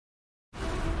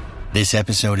This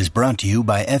episode is brought to you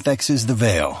by FX's The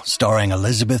Veil, starring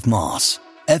Elizabeth Moss.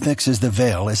 FX's The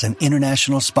Veil is an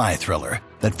international spy thriller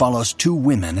that follows two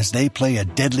women as they play a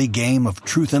deadly game of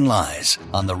truth and lies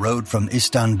on the road from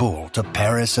Istanbul to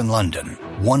Paris and London.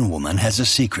 One woman has a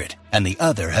secret, and the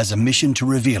other has a mission to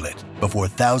reveal it before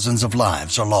thousands of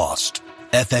lives are lost.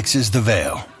 FX's The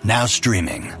Veil, now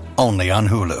streaming, only on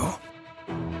Hulu.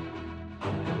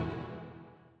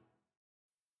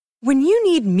 When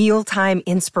you need mealtime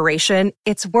inspiration,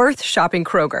 it's worth shopping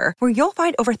Kroger, where you'll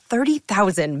find over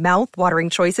 30,000 mouth-watering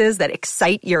choices that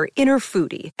excite your inner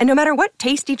foodie. And no matter what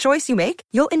tasty choice you make,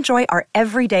 you'll enjoy our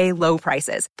everyday low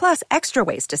prices, plus extra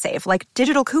ways to save, like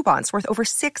digital coupons worth over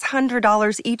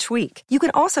 $600 each week. You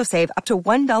can also save up to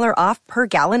 $1 off per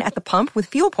gallon at the pump with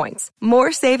fuel points.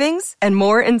 More savings and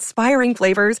more inspiring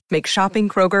flavors make shopping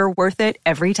Kroger worth it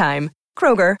every time.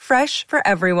 Kroger, fresh for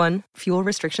everyone. Fuel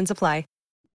restrictions apply.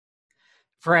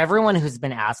 For everyone who's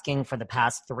been asking for the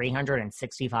past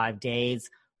 365 days,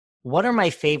 what are my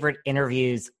favorite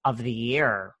interviews of the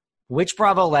year? Which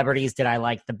Bravolebrities did I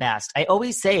like the best? I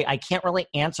always say I can't really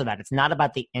answer that. It's not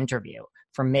about the interview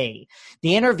for me.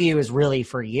 The interview is really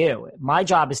for you. My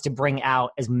job is to bring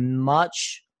out as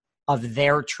much of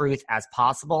their truth as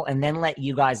possible and then let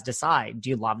you guys decide.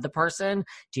 Do you love the person?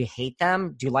 Do you hate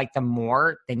them? Do you like them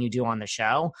more than you do on the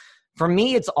show? For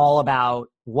me, it's all about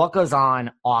what goes on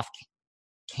off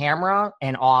camera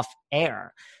and off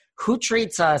air. Who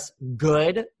treats us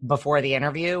good before the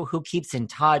interview? Who keeps in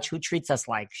touch? Who treats us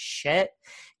like shit?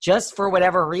 Just for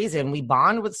whatever reason, we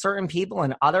bond with certain people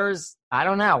and others, I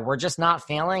don't know, we're just not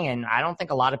feeling. And I don't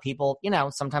think a lot of people,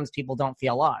 sometimes people don't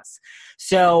feel us.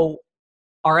 So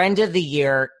our end of the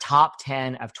year top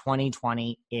 10 of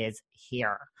 2020 is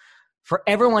here. For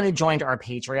everyone who joined our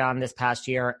Patreon this past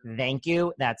year, thank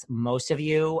you. That's most of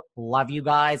you. Love you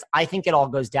guys. I think it all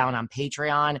goes down on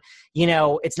Patreon.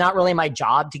 It's not really my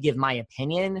job to give my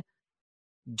opinion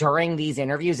during these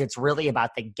interviews. It's really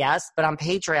about the guests. But on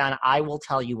Patreon, I will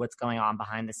tell you what's going on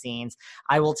behind the scenes.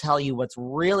 I will tell you what's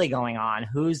really going on,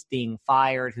 who's being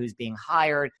fired, who's being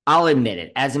hired. I'll admit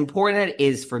it. As important it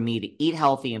is for me to eat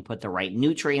healthy and put the right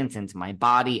nutrients into my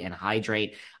body and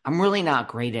hydrate, I'm really not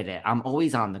great at it. I'm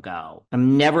always on the go.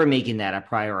 I'm never making that a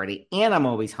priority, and I'm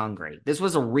always hungry. This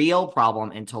was a real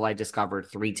problem until I discovered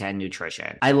 310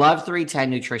 Nutrition. I love 310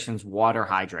 Nutrition's water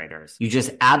hydrators. You just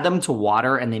add them to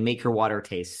water and they make your water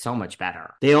taste so much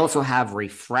better. They also have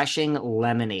refreshing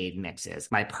lemonade mixes.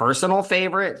 My personal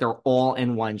favorite, they're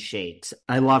all-in-one shakes.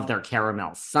 I love their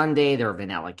caramel sundae, their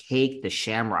vanilla cake, the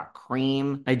shamrock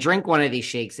cream. I drink one of these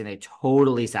shakes and it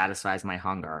totally satisfies my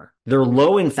hunger. They're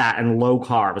low in fat and low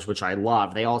carbs, which I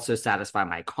love. They also satisfy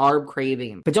my carb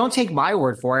craving. But don't take my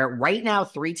word for it. Right now,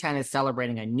 310 is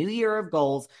celebrating a new year of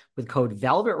goals with code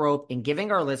VELVETROPE and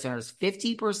giving our listeners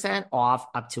 50% off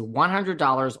up to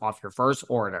 $100 off your first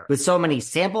order. With so many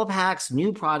sample packs,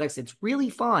 new products, it's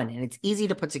really fun and it's easy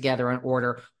to put together an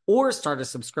order or start a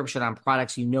subscription on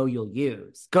products you'll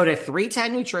use. Go to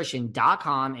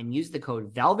 310nutrition.com and use the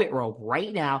code VELVETROPE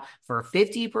right now for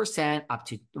 50% up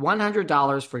to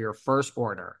 $100 for your first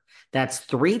order. That's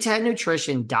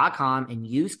 310nutrition.com and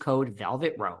use code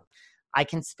VELVETROPE. I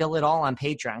can spill it all on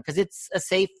Patreon because it's a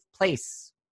safe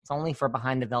place. It's only for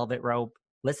Behind the Velvet Rope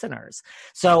listeners.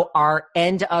 So our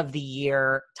end of the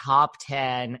year top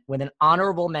 10 with an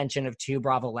honorable mention of two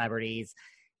Bravolebrities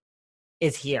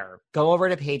is here. Go over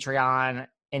to Patreon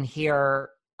and hear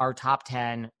our top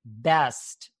 10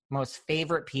 best, most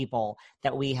favorite people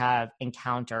that we have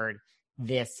encountered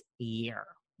this year.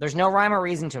 There's no rhyme or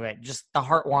reason to it. Just the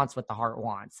heart wants what the heart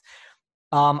wants.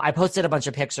 I posted a bunch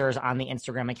of pictures on the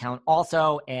Instagram account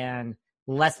also, and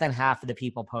less than half of the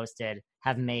people posted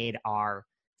have made our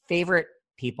favorite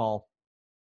people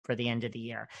for the end of the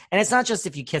year. And it's not just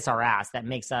if you kiss our ass that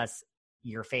makes us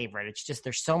your favorite. It's just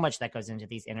there's so much that goes into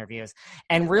these interviews.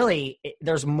 And really,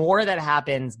 there's more that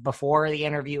happens before the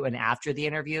interview and after the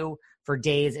interview for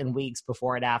days and weeks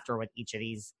before and after with each of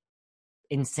these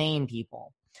insane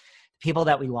people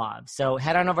that we love. So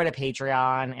head on over to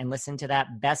Patreon and listen to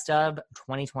that best of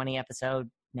 2020 episode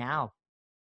now.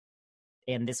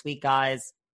 And this week,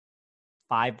 guys,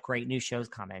 5 great new shows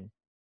coming.